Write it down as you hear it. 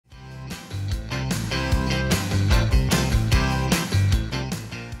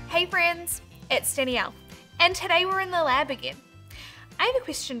it's Danielle, and today we're in the lab again. I have a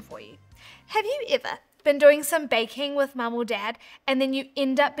question for you. Have you ever been doing some baking with mum or dad and then you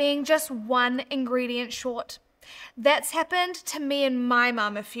end up being just one ingredient short? That's happened to me and my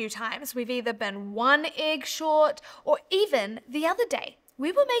mum a few times. We've either been one egg short, or even the other day,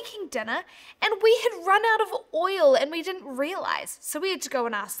 we were making dinner and we had run out of oil and we didn't realize. So we had to go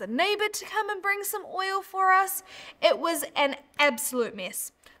and ask the neighbor to come and bring some oil for us. It was an absolute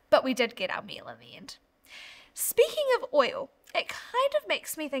mess, but we did get our meal in the end. Speaking of oil, it kind of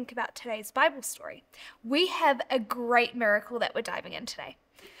makes me think about today's Bible story. We have a great miracle that we're diving in today.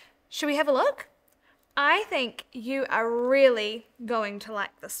 Should we have a look? I think you are really going to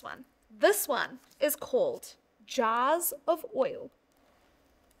like this one. This one is called Jars of Oil.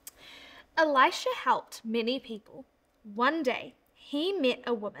 Elisha helped many people. One day, he met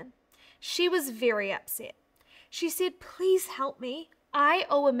a woman. She was very upset. She said, "Please help me. I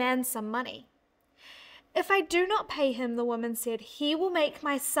owe a man some money." "If I do not pay him," the woman said, "he will make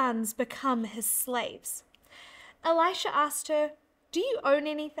my sons become his slaves." Elisha asked her, "Do you own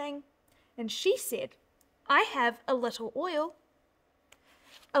anything?" And she said, "I have a little oil."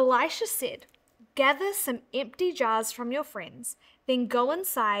 Elisha said, "Gather some empty jars from your friends, then go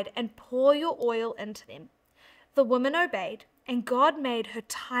inside and pour your oil into them." The woman obeyed, and God made her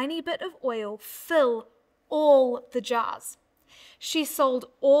tiny bit of oil fill all the jars. She sold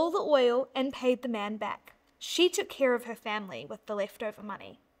all the oil and paid the man back. She took care of her family with the leftover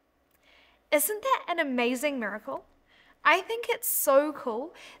money. Isn't that an amazing miracle? I think it's so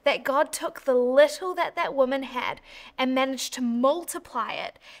cool that God took the little that that woman had and managed to multiply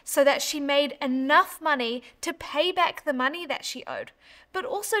it so that she made enough money to pay back the money that she owed, but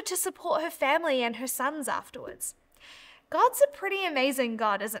also to support her family and her sons afterwards. God's a pretty amazing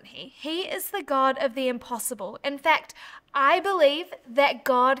God, isn't he? He is the God of the impossible. In fact, I believe that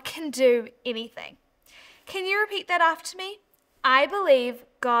God can do anything. Can you repeat that after me? I believe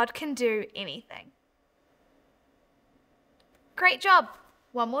God can do anything. Great job.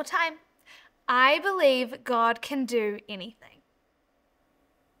 One more time. I believe God can do anything.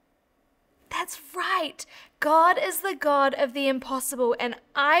 That's right. God is the God of the impossible, and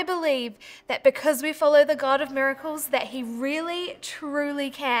I believe that because we follow the God of miracles, that he really,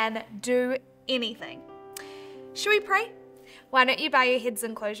 truly can do anything. Should we pray? Why don't you bow your heads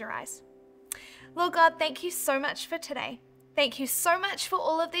and close your eyes? Lord God, thank you so much for today. Thank you so much for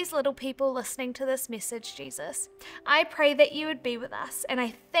all of these little people listening to this message, Jesus. I pray that you would be with us, and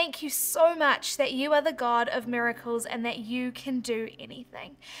I thank you so much that you are the God of miracles and that you can do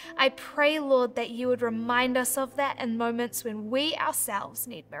anything. I pray, Lord, that you would remind us of that in moments when we ourselves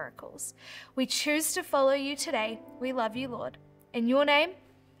need miracles. We choose to follow you today. We love you, Lord. In your name,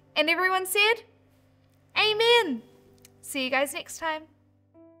 and everyone said, Amen. See you guys next time.